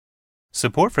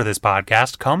Support for this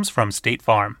podcast comes from State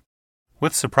Farm.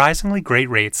 With surprisingly great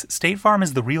rates, State Farm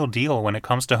is the real deal when it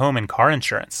comes to home and car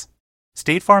insurance.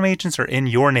 State Farm agents are in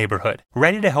your neighborhood,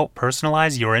 ready to help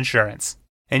personalize your insurance.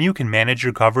 And you can manage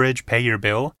your coverage, pay your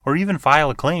bill, or even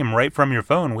file a claim right from your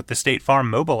phone with the State Farm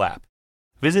mobile app.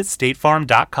 Visit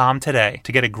statefarm.com today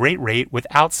to get a great rate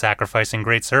without sacrificing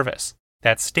great service.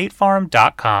 That's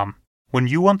statefarm.com. When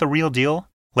you want the real deal,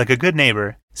 like a good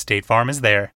neighbor, State Farm is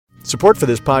there. Support for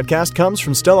this podcast comes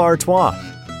from Stella Artois.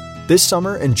 This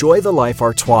summer, enjoy the life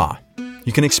Artois.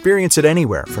 You can experience it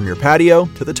anywhere, from your patio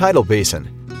to the tidal basin.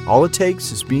 All it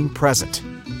takes is being present,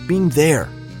 being there,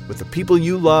 with the people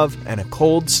you love and a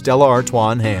cold Stella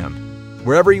Artois in hand.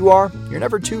 Wherever you are, you're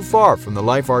never too far from the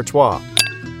life Artois.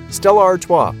 Stella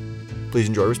Artois. Please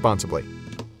enjoy responsibly.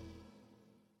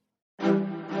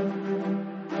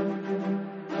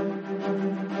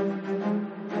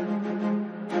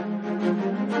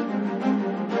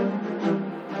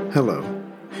 Hello,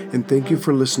 and thank you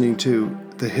for listening to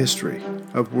The History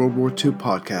of World War II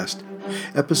podcast,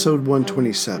 episode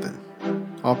 127,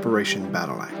 Operation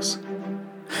Battle Axe.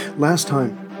 Last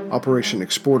time, Operation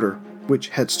Exporter, which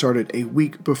had started a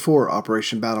week before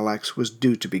Operation Battle Axe was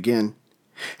due to begin,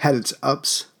 had its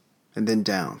ups and then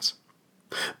downs.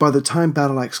 By the time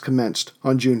Battle Axe commenced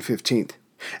on June 15th,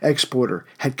 Exporter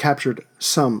had captured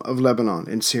some of Lebanon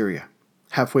and Syria,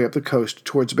 halfway up the coast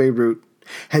towards Beirut,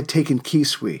 had taken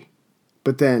Kiswi,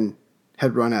 but then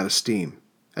had run out of steam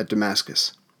at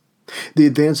Damascus. The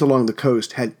advance along the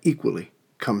coast had equally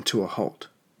come to a halt.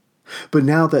 But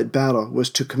now that battle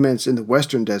was to commence in the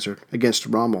western desert against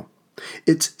Rommel,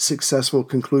 its successful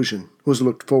conclusion was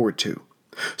looked forward to,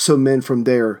 so men from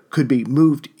there could be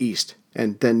moved east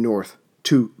and then north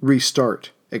to restart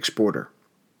Exporter.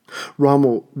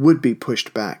 Rommel would be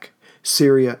pushed back,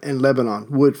 Syria and Lebanon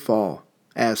would fall,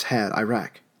 as had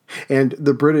Iraq, and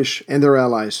the British and their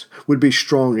allies would be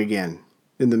strong again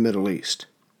in the Middle East.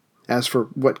 As for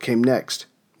what came next,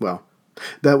 well,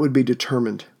 that would be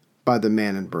determined by the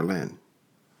man in Berlin.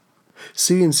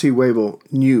 C.N.C. Wavell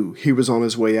knew he was on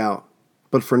his way out,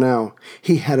 but for now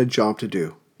he had a job to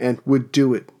do and would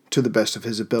do it to the best of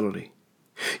his ability.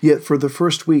 Yet for the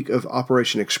first week of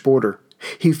Operation Exporter,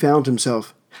 he found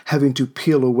himself having to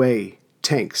peel away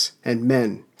tanks and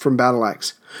men from Battle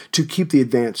Axe to keep the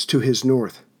advance to his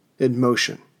north in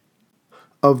motion.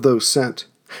 Of those sent,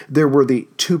 there were the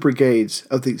 2 brigades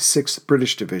of the 6th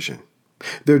British Division.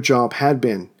 Their job had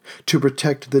been to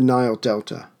protect the Nile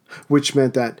Delta, which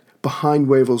meant that behind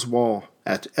Wavell's wall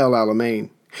at El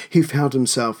Alamein, he found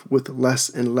himself with less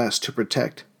and less to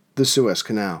protect the Suez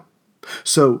Canal.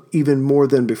 So, even more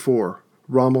than before,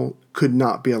 Rommel could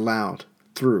not be allowed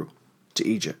through to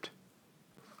Egypt.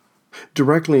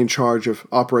 Directly in charge of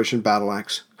Operation Battle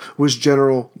Axe was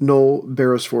General Noel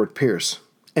Beresford Pierce,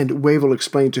 and Wavell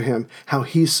explained to him how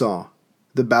he saw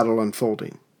the battle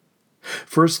unfolding.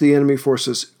 First, the enemy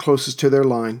forces closest to their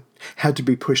line had to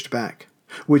be pushed back,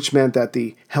 which meant that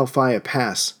the Helfaya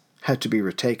Pass had to be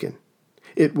retaken.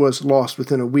 It was lost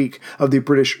within a week of the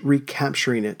British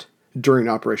recapturing it during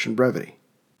Operation Brevity.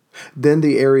 Then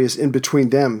the areas in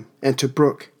between them and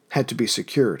Tobruk had to be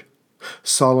secured.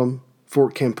 Sollum,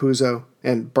 Fort Campuzzo,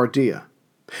 and Bardia.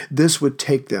 This would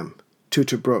take them to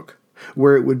Tobruk,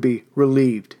 where it would be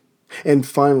relieved, and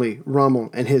finally Rommel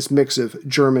and his mix of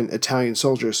German-Italian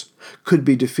soldiers could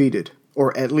be defeated,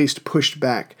 or at least pushed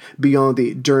back beyond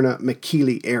the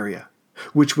Derna-Mekili area,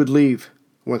 which would leave,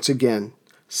 once again,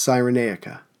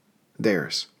 Cyrenaica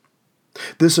theirs.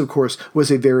 This, of course, was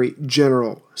a very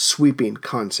general, sweeping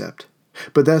concept,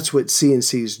 but that's what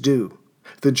C&Cs do.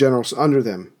 The generals under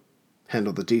them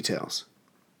handle the details.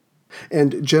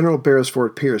 And General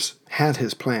Beresford Pierce had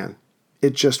his plan.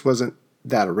 It just wasn't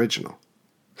that original.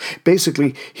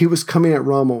 Basically, he was coming at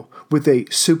Rommel with a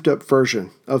souped-up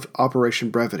version of Operation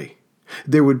Brevity.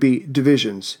 There would be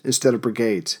divisions instead of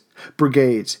brigades,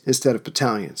 brigades instead of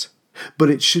battalions. But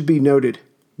it should be noted,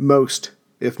 most,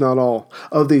 if not all,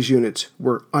 of these units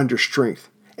were under strength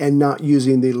and not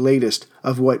using the latest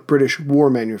of what British war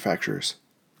manufacturers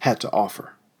had to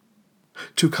offer.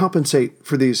 To compensate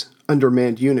for these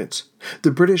undermanned units,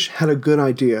 the British had a good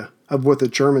idea of what the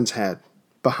Germans had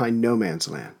behind no man's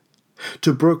land.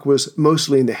 Tobruk was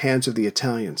mostly in the hands of the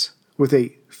Italians, with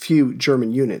a few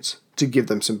German units to give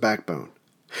them some backbone.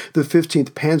 The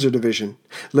 15th Panzer Division,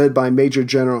 led by Major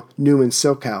General Neumann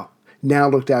Silkow, now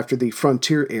looked after the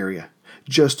frontier area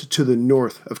just to the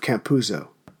north of Campuzzo.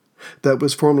 That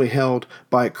was formerly held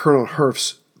by Colonel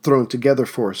Herf's thrown-together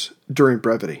force during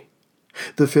Brevity.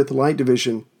 The 5th Light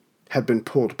Division had been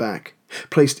pulled back,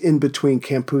 placed in between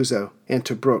Campuzzo and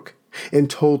Tobruk, and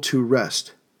told to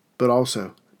rest, but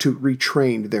also to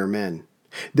retrain their men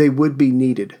They would be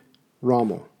needed.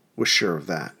 Rommel was sure of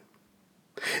that.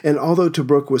 And although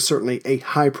Tobruk was certainly a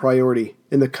high priority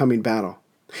in the coming battle,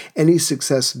 any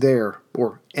success there,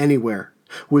 or anywhere,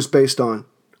 was based on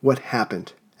what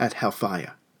happened at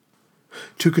Halfaya.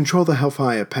 To control the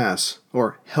Halfaya Pass,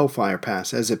 or Hellfire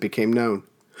Pass as it became known,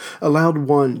 allowed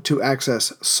one to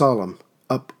access Sollum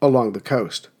up along the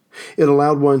coast. It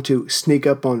allowed one to sneak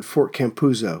up on Fort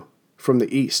Campuzzo from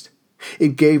the east.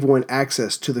 It gave one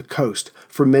access to the coast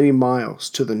for many miles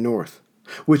to the north,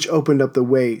 which opened up the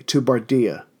way to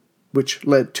Bardia, which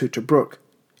led to Tobruk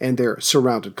and their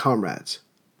surrounded comrades.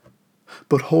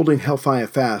 But holding Hellfire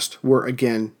fast were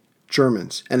again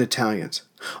Germans and Italians,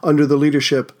 under the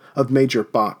leadership of Major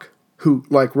Bach, who,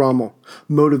 like Rommel,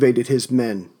 motivated his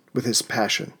men with his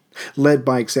passion, led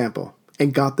by example,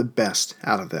 and got the best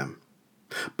out of them.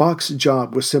 Bach's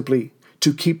job was simply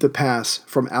to keep the pass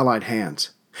from Allied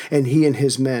hands, and he and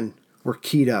his men were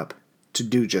keyed up to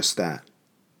do just that.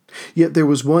 Yet there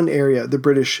was one area the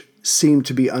British seemed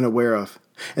to be unaware of,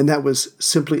 and that was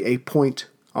simply a point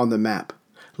on the map,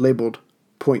 labeled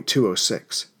Point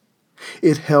 206.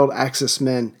 It held Axis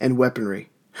men and weaponry,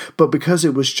 but because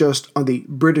it was just on the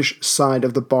British side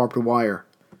of the barbed wire,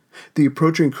 the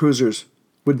approaching cruisers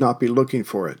would not be looking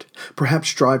for it,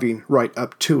 perhaps driving right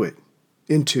up to it,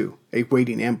 into a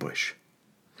waiting ambush.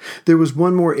 There was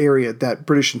one more area that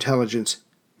British intelligence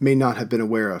may not have been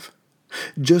aware of.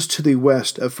 Just to the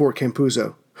west of Fort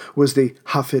Campuzzo was the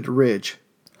Hafid Ridge,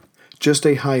 just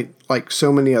a height, like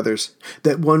so many others,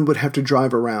 that one would have to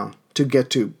drive around to get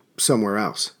to somewhere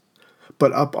else.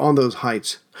 But up on those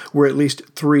heights were at least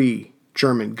 3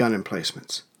 German gun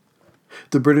emplacements.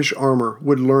 The British armor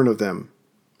would learn of them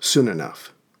soon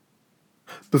enough.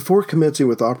 Before commencing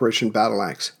with Operation Battle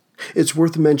Axe, it's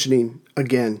worth mentioning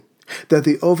again that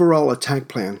the overall attack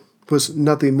plan was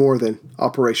nothing more than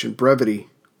Operation Brevity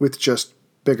with just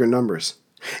bigger numbers,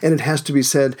 and it has to be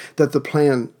said that the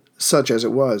plan, such as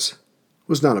it was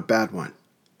not a bad one.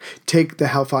 Take the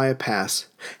Halfaya Pass,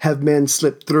 have men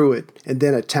slip through it, and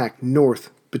then attack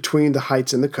north between the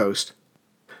heights and the coast.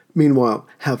 Meanwhile,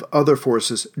 have other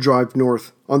forces drive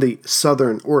north on the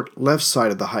southern or left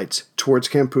side of the heights towards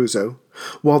Campuzzo,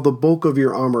 while the bulk of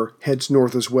your armor heads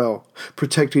north as well,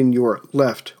 protecting your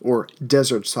left or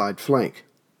desert side flank,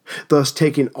 thus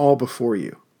taking all before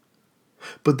you.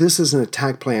 But this is an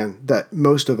attack plan that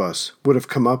most of us would have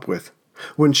come up with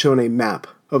when shown a map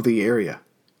of the area.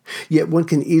 Yet one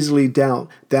can easily doubt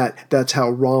that that's how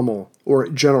Rommel or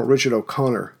General Richard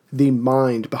O'Connor, the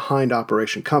mind behind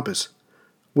Operation Compass,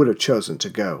 would have chosen to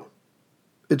go.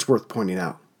 It's worth pointing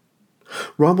out.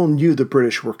 Rommel knew the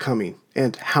British were coming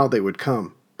and how they would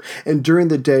come, and during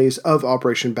the days of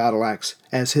Operation Battle Axe,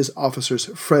 as his officers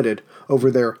fretted over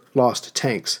their lost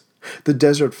tanks, the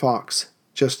Desert Fox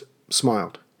just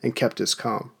smiled and kept his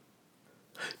calm.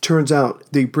 Turns out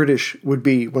the British would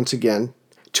be, once again,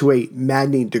 to a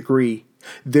maddening degree,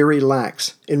 very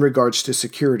lax in regards to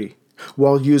security,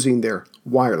 while using their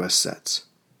wireless sets.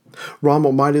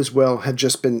 Rommel might as well have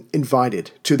just been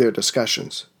invited to their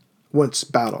discussions, once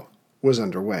battle was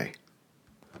underway.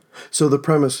 So the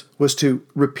premise was to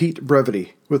repeat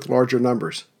brevity with larger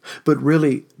numbers, but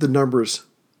really the numbers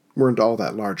weren't all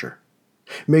that larger.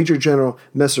 Major General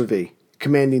Messervy,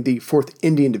 commanding the 4th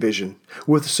Indian Division,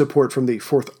 with support from the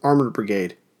 4th Armored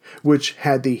Brigade, which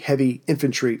had the heavy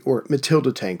infantry or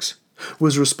Matilda tanks,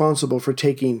 was responsible for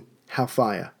taking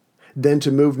Halfaya, then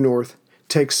to move north,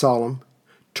 take Sollum,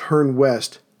 turn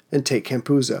west, and take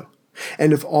Campuzzo,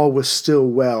 and if all was still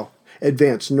well,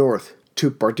 advance north to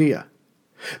Bardia.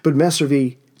 But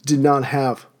Messervy did not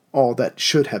have all that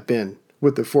should have been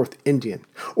with the 4th Indian,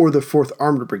 or the 4th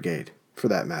Armored Brigade, for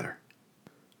that matter.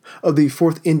 Of the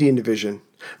 4th Indian Division,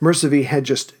 Messervy had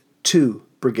just 2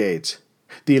 brigades,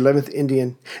 the 11th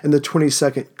Indian and the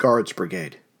 22nd Guards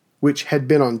Brigade, which had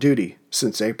been on duty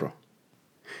since April.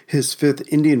 His 5th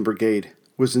Indian Brigade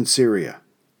was in Syria,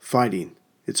 fighting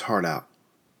its heart out,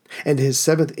 and his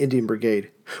 7th Indian Brigade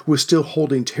was still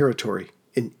holding territory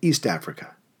in East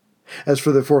Africa. As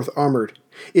for the 4th Armored,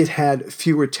 it had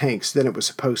fewer tanks than it was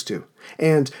supposed to,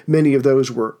 and many of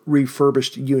those were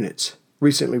refurbished units,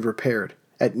 recently repaired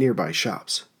at nearby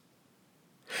shops.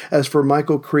 As for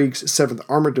Michael Krieg's 7th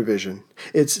Armored Division,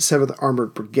 its 7th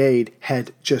Armored Brigade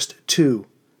had just 2,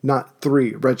 not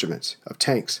 3 regiments of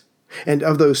tanks, and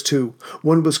of those 2,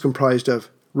 one was comprised of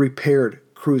repaired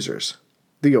cruisers,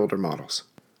 the older models.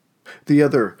 The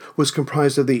other was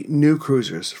comprised of the new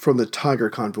cruisers from the Tiger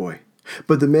convoy,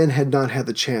 but the men had not had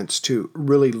the chance to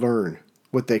really learn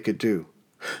what they could do.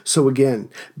 So again,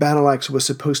 Battle Axe was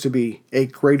supposed to be a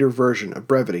greater version of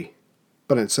brevity,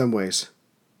 but in some ways,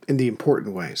 in the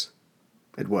important ways,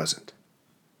 it wasn't.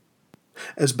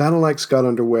 As Battle Axe got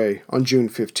underway on June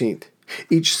 15th,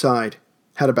 each side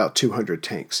had about 200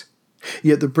 tanks.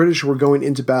 Yet the British were going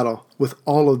into battle with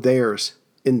all of theirs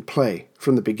in play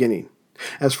from the beginning.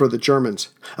 As for the Germans,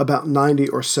 about 90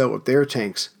 or so of their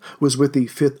tanks was with the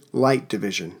 5th Light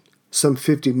Division, some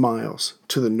 50 miles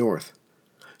to the north,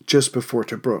 just before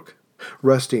Tobruk,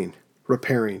 resting,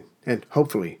 repairing, and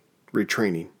hopefully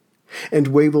retraining. And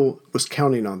Wavell was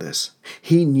counting on this.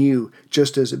 He knew,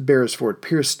 just as Beresford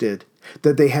Pierce did,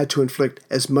 that they had to inflict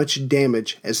as much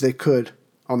damage as they could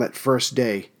on that first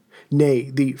day, nay,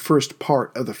 the first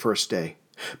part of the first day,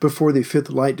 before the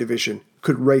 5th Light Division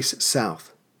could race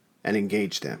south and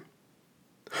engage them.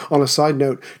 On a side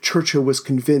note, Churchill was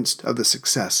convinced of the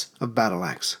success of Battle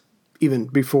Axe, even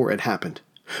before it happened,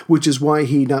 which is why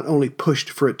he not only pushed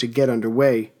for it to get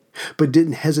underway, but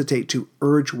didn't hesitate to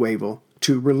urge Wavell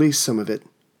to release some of it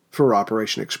for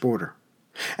Operation Exporter.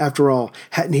 After all,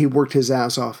 hadn't he worked his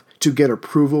ass off to get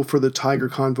approval for the Tiger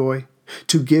convoy,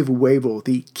 to give Wavell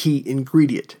the key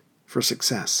ingredient for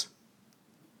success?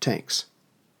 Tanks.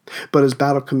 But as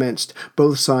battle commenced,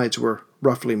 both sides were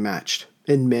roughly matched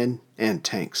in men and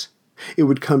tanks. It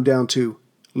would come down to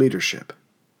leadership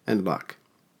and luck.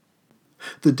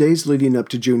 The days leading up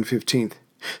to June 15th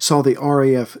saw the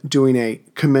RAF doing a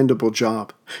commendable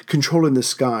job controlling the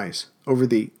skies over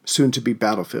the soon-to-be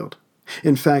battlefield.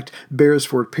 In fact,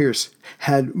 Beresford Pierce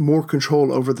had more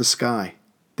control over the sky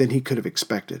than he could have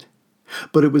expected.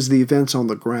 But it was the events on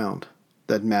the ground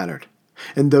that mattered,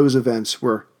 and those events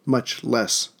were much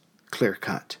less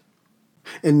clear-cut.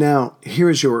 And now, here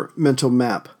is your mental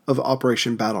map of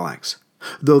Operation Battle Axe,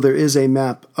 though there is a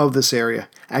map of this area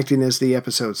acting as the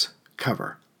episode's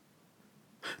cover.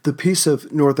 The piece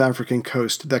of North African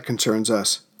coast that concerns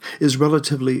us is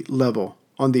relatively level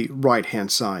on the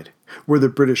right-hand side, where the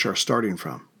British are starting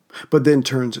from, but then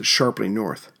turns sharply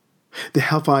north. The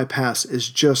Halfaya Pass is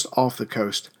just off the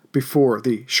coast before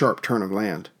the sharp turn of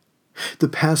land. The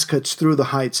pass cuts through the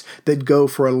heights that go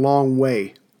for a long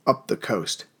way up the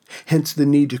coast, hence the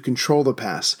need to control the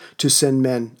pass to send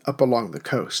men up along the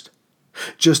coast.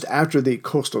 Just after the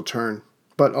coastal turn,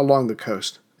 but along the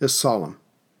coast, is Sollum,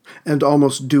 and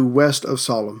almost due west of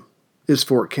Sollum is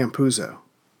Fort Campuzzo.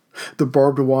 The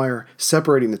barbed wire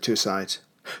separating the two sides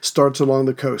starts along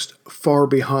the coast far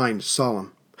behind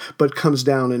Sollum, but comes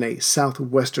down in a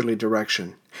southwesterly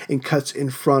direction and cuts in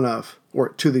front of, or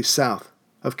to the south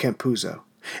of Campuzzo,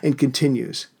 and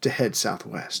continues to head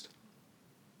southwest.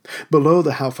 Below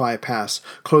the Halfaya Pass,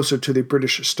 closer to the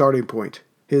British starting point,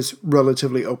 is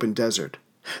relatively open desert.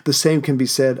 The same can be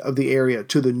said of the area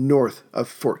to the north of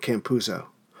Fort Campuzzo,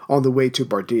 on the way to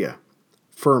Bardia,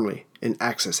 firmly in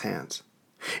Axis hands.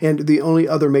 And the only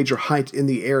other major height in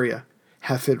the area,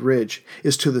 Hafid Ridge,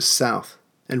 is to the south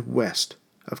and west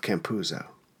of Campuzzo.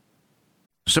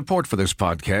 Support for this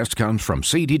podcast comes from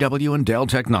CDW and Dell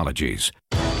Technologies.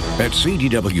 At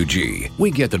CDWG,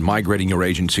 we get that migrating your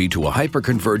agency to a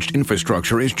hyper-converged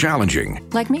infrastructure is challenging.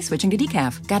 Like me switching to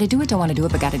decaf. Gotta do it, don't want to do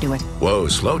it, but gotta do it. Whoa,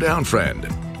 slow down, friend.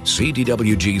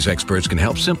 CDWG's experts can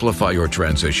help simplify your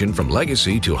transition from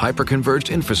legacy to hyper-converged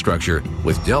infrastructure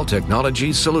with Dell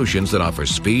Technologies solutions that offer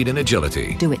speed and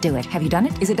agility. Do it, do it. Have you done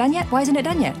it? Is it done yet? Why isn't it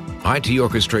done yet? IT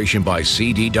orchestration by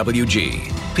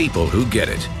CDWG. People who get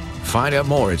it. Find out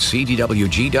more at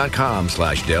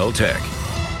cdwg.com/Dell Tech.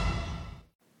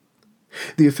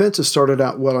 The offensive started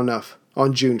out well enough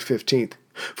on June 15th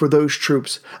for those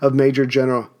troops of Major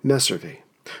General Messervy,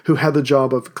 who had the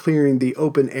job of clearing the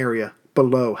open area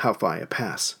below Halfaya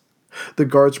Pass. The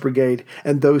Guards Brigade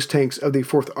and those tanks of the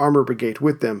 4th Armor Brigade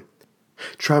with them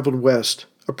traveled west,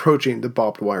 approaching the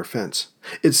barbed wire fence,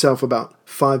 itself about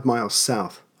 5 miles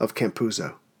south of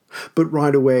Campuzzo. But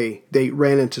right away they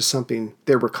ran into something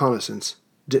their reconnaissance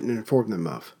didn't inform them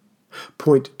of.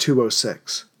 Point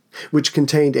 206, which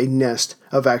contained a nest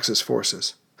of Axis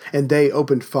forces, and they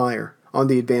opened fire on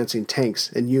the advancing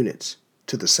tanks and units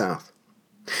to the south.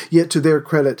 Yet to their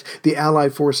credit, the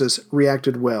Allied forces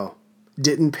reacted well,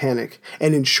 didn't panic,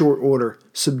 and in short order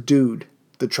subdued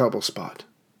the trouble spot.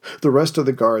 The rest of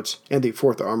the Guards and the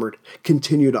 4th Armored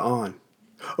continued on,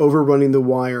 overrunning the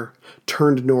wire,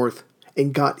 turned north,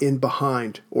 and got in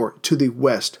behind or to the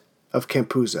west of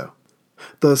Campuzzo,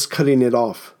 thus cutting it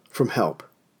off from help.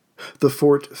 The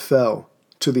fort fell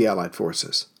to the Allied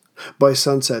forces. By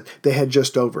sunset, they had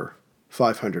just over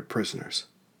 500 prisoners.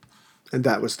 And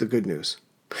that was the good news.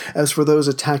 As for those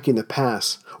attacking the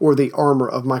pass, or the armor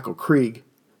of Michael Krieg,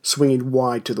 swinging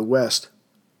wide to the west,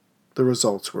 the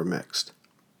results were mixed.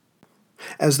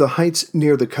 As the heights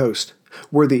near the coast,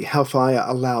 where the Halfaya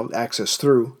allowed access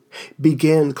through,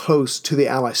 began close to the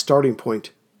Allied starting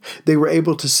point, They were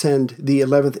able to send the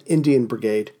 11th Indian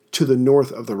Brigade to the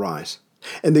north of the rise,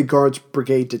 and the Guards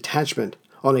Brigade detachment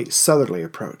on a southerly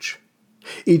approach.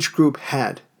 Each group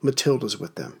had Matildas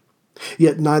with them,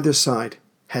 yet neither side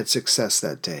had success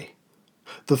that day.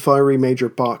 The fiery Major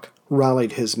Bach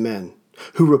rallied his men,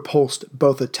 who repulsed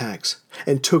both attacks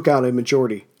and took out a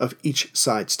majority of each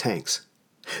side's tanks.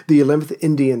 The 11th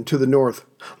Indian to the north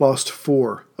lost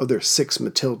 4 of their 6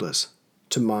 Matildas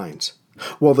to mines,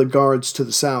 while the Guards to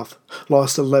the south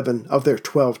lost 11 of their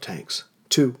 12 tanks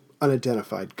to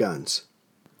unidentified guns.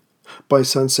 By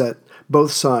sunset,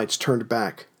 both sides turned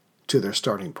back to their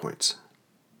starting points.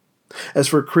 As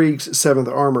for Krieg's 7th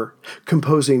Armor,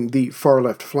 composing the far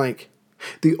left flank,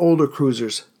 the older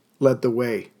cruisers led the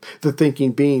way, the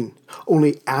thinking being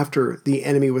only after the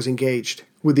enemy was engaged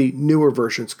would the newer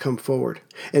versions come forward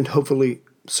and hopefully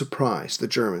surprise the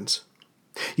Germans.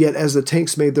 Yet as the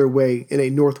tanks made their way in a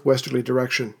northwesterly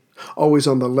direction, always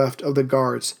on the left of the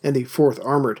Guards and the 4th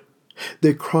Armored,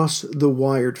 they crossed the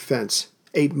wired fence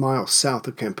 8 miles south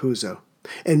of Campuzzo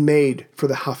and made for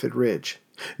the Hafid Ridge,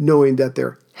 knowing that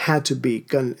there had to be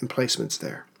gun emplacements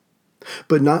there.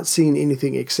 But not seeing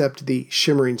anything except the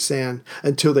shimmering sand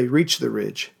until they reached the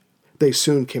ridge, they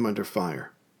soon came under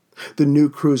fire. The new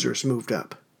cruisers moved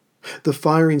up. The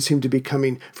firing seemed to be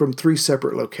coming from 3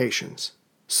 separate locations,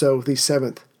 so the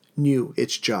 7th knew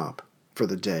its job for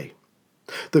the day.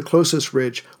 The closest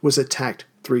ridge was attacked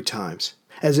 3 times,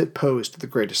 as it posed the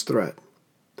greatest threat.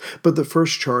 But the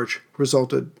first charge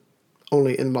resulted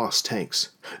only in lost tanks.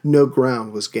 No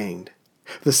ground was gained.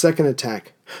 The second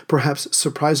attack, perhaps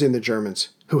surprising the Germans,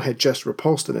 who had just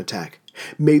repulsed an attack,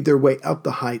 made their way up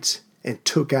the heights and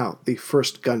took out the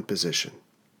first gun position.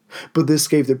 But this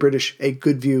gave the British a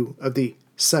good view of the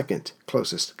second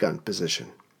closest gun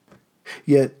position.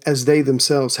 Yet, as they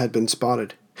themselves had been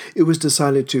spotted, it was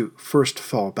decided to first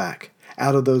fall back,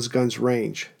 out of those guns'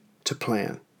 range, to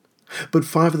plan. But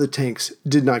 5 of the tanks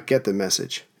did not get the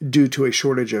message, due to a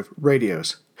shortage of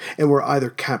radios, and were either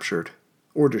captured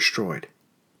or destroyed,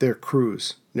 their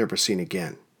crews never seen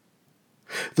again.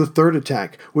 The third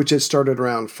attack, which had started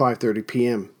around 5:30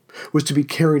 p.m., was to be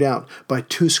carried out by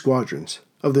 2 squadrons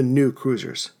of the new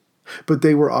cruisers, but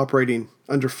they were operating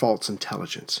under false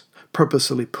intelligence,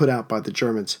 purposely put out by the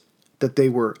Germans, that they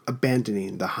were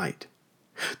abandoning the height.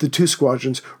 The 2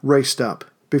 squadrons raced up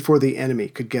before the enemy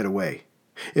could get away,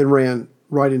 and ran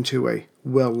right into a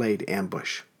well-laid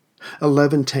ambush.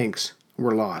 11 tanks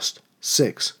were lost,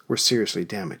 6 were seriously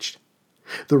damaged.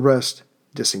 The rest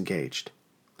disengaged.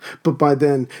 But by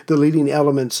then, the leading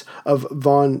elements of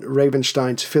von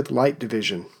Ravenstein's 5th Light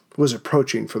Division was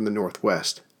approaching from the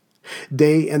northwest.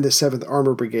 They and the 7th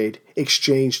Armor Brigade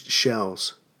exchanged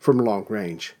shells from long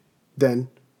range, then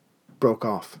broke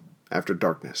off after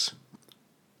darkness.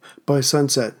 By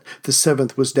sunset, the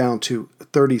 7th was down to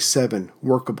 37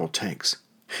 workable tanks,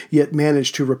 yet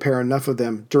managed to repair enough of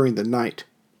them during the night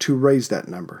to raise that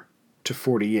number to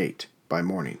 48 by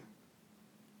morning.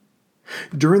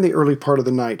 During the early part of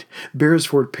the night,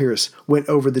 Beresford Pierce went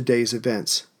over the day's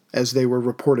events as they were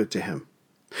reported to him,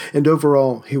 and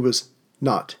overall he was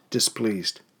not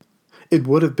displeased. It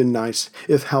would have been nice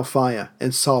if Halfaya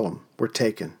and Sollum were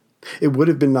taken. It would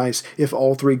have been nice if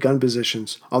all 3 gun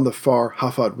positions on the far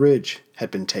Hafod Ridge had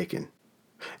been taken.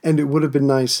 And it would have been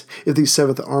nice if the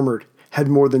 7th Armored had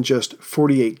more than just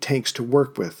 48 tanks to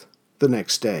work with the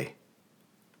next day.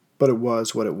 But it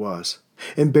was what it was,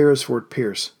 and Beresford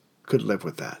Pierce could live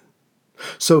with that.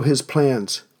 So his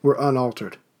plans were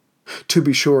unaltered. To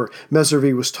be sure,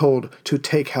 Messervy was told to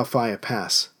take Halfaya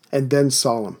Pass, and then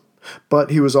Sollum,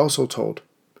 but he was also told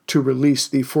to release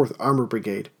the 4th Armor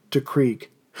Brigade to Krieg,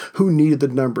 who needed the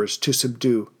numbers to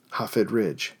subdue Hafid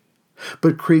Ridge.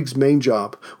 But Krieg's main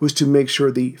job was to make sure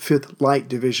the 5th Light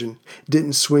Division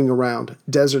didn't swing around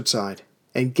Desert Side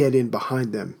and get in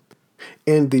behind them,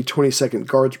 and the 22nd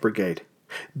Guards Brigade.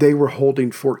 They were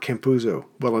holding Fort Campuzzo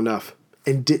well enough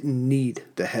and didn't need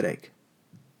the headache.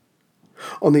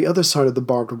 On the other side of the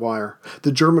barbed wire,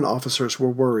 the German officers were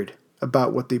worried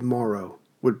about what the morrow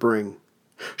would bring.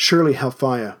 Surely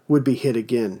Halfaya would be hit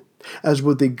again, as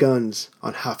would the guns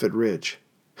on Hafid Ridge.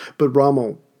 But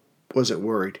Rommel wasn't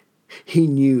worried. He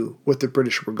knew what the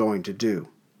British were going to do.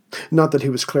 Not that he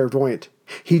was clairvoyant.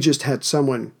 He just had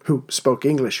someone who spoke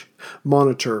English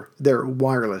monitor their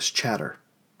wireless chatter.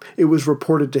 It was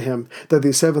reported to him that the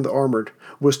 7th Armored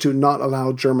was to not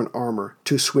allow German armor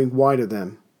to swing wide of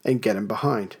them and get him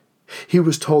behind. He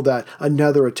was told that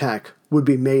another attack would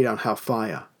be made on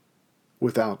Halfaya,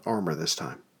 without armor this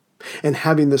time. And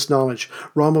having this knowledge,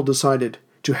 Rommel decided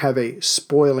to have a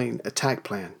spoiling attack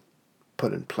plan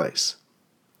put in place.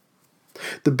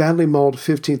 The badly mauled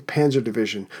 15th Panzer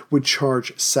Division would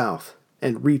charge south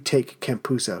and retake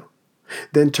Campuzzo,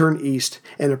 then turn east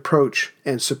and approach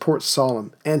and support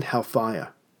Sollum and Halfaya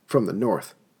from the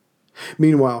north.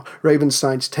 Meanwhile,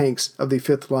 Ravenstein's tanks of the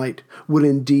 5th Light would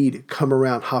indeed come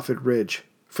around Hofford Ridge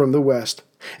from the west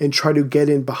and try to get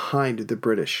in behind the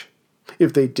British.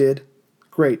 If they did,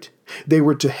 great. They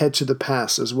were to head to the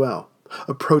pass as well,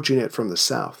 approaching it from the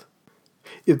south.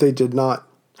 If they did not,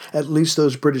 at least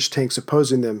those British tanks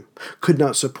opposing them could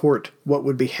not support what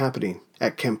would be happening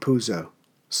at Campuzzo,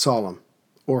 Sollum,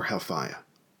 or Halfaya.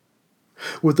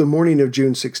 With the morning of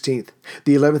June 16th,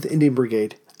 the 11th Indian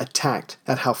Brigade attacked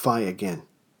at Halfaya again,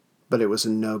 but it was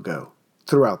a no-go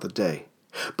throughout the day.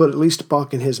 But at least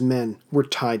Bach and his men were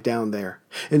tied down there,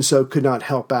 and so could not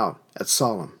help out at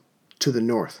Sollum, to the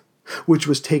north, which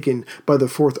was taken by the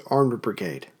 4th Armored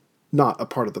Brigade, not a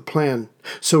part of the plan,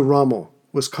 so Rommel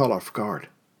was caught off guard.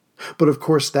 But of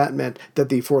course that meant that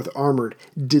the 4th Armored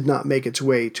did not make its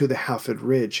way to the Halford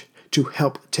Ridge to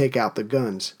help take out the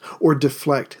guns or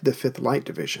deflect the 5th Light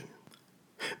Division.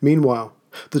 Meanwhile,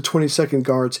 the 22nd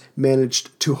Guards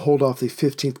managed to hold off the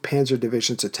 15th Panzer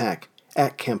Division's attack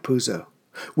at Campuzzo,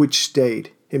 which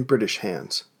stayed in British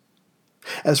hands.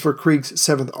 As for Krieg's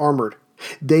 7th Armored,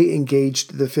 they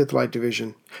engaged the 5th Light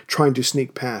Division, trying to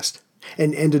sneak past,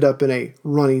 and ended up in a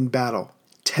running battle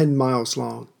 10 miles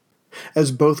long,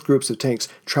 as both groups of tanks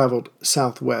traveled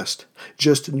southwest,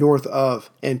 just north of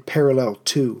and parallel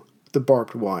to the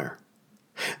barbed wire.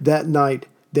 That night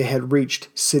they had reached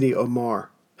Sidi Omar,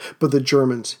 but the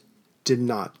Germans did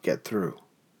not get through.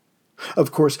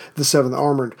 Of course, the 7th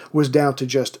Armored was down to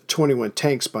just 21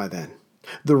 tanks by then.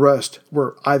 The rest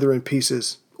were either in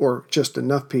pieces or just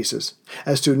enough pieces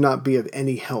as to not be of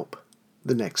any help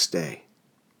the next day.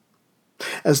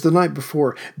 As the night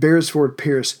before, Beresford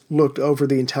Pierce looked over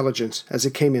the intelligence as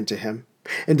it came into him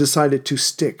and decided to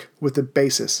stick with the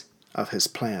basis of his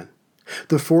plan.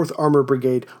 The 4th Armored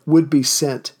Brigade would be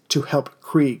sent to help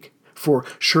Krieg, for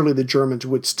surely the Germans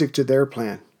would stick to their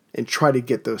plan and try to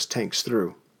get those tanks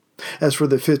through. As for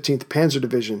the 15th Panzer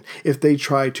Division, if they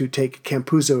tried to take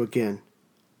Campuzzo again,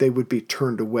 they would be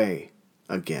turned away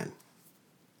again.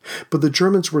 But the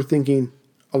Germans were thinking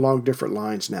along different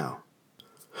lines now.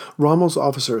 Rommel's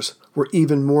officers were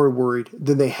even more worried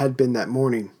than they had been that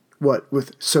morning, what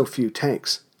with so few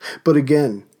tanks. But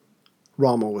again,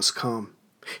 Rommel was calm.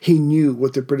 He knew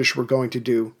what the British were going to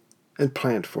do and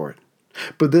planned for it.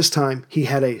 But this time he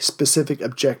had a specific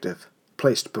objective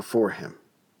placed before him.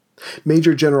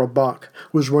 Major General Bach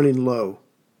was running low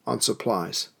on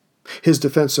supplies. His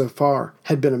defense so far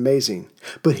had been amazing,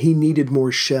 but he needed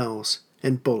more shells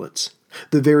and bullets,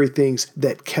 the very things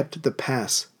that kept the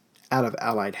pass out of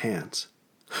Allied hands.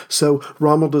 So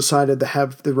Rommel decided to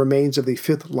have the remains of the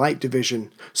 5th Light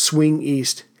Division swing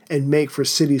east and make for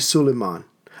Sidi Suleiman,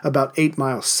 about 8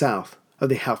 miles south of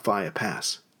the Halfaya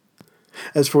Pass.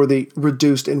 As for the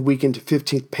reduced and weakened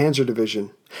 15th Panzer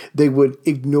Division, they would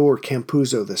ignore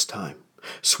Campuzzo this time,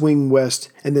 swing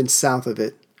west and then south of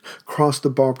it, cross the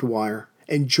barbed wire,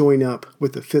 and join up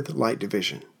with the 5th Light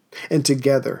Division, and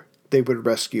together they would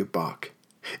rescue Bach.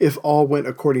 If all went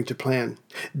according to plan,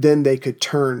 then they could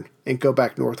turn and go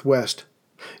back northwest,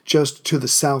 just to the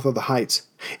south of the heights,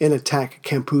 and attack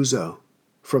Campuzzo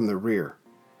from the rear.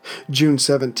 June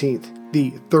 17th,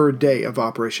 the third day of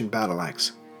Operation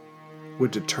Battleaxe,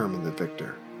 would determine the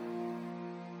victor.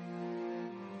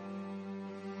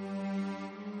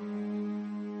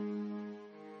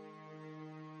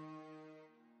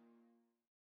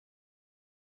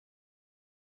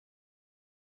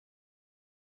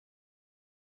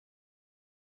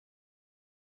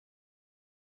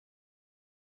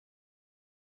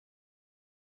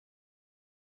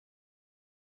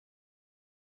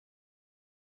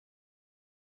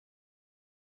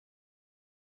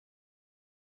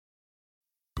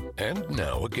 And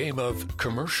now a game of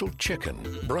Commercial Chicken,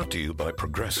 brought to you by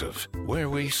Progressive, where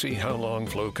we see how long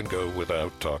Flo can go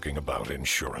without talking about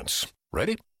insurance.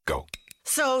 Ready? Go.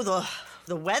 So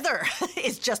the weather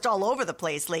is just all over the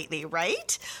place lately,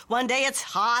 right? One day it's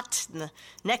hot, and the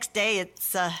next day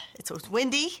it's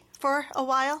windy for a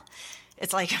while. It's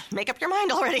like, make up your mind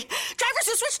already. Drivers who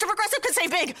switch to Progressive could save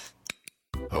big.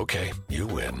 Okay, you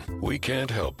win. We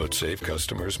can't help but save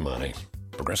customers money.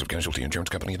 Progressive Casualty Insurance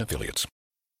Company and Affiliates.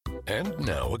 And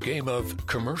now a game of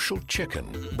Commercial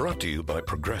Chicken, brought to you by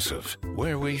Progressive,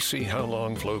 where we see how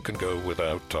long Flo can go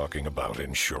without talking about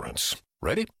insurance.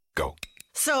 Ready? Go.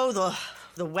 So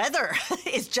the weather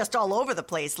is just all over the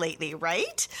place lately,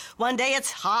 right? One day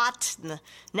it's hot, and the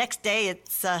next day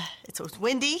it's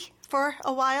windy for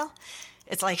a while.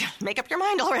 It's like, make up your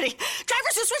mind already.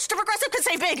 Drivers who switch to Progressive could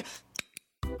save big.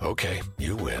 Okay,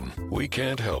 you win. We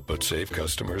can't help but save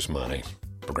customers money.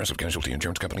 Progressive Casualty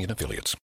Insurance Company and Affiliates.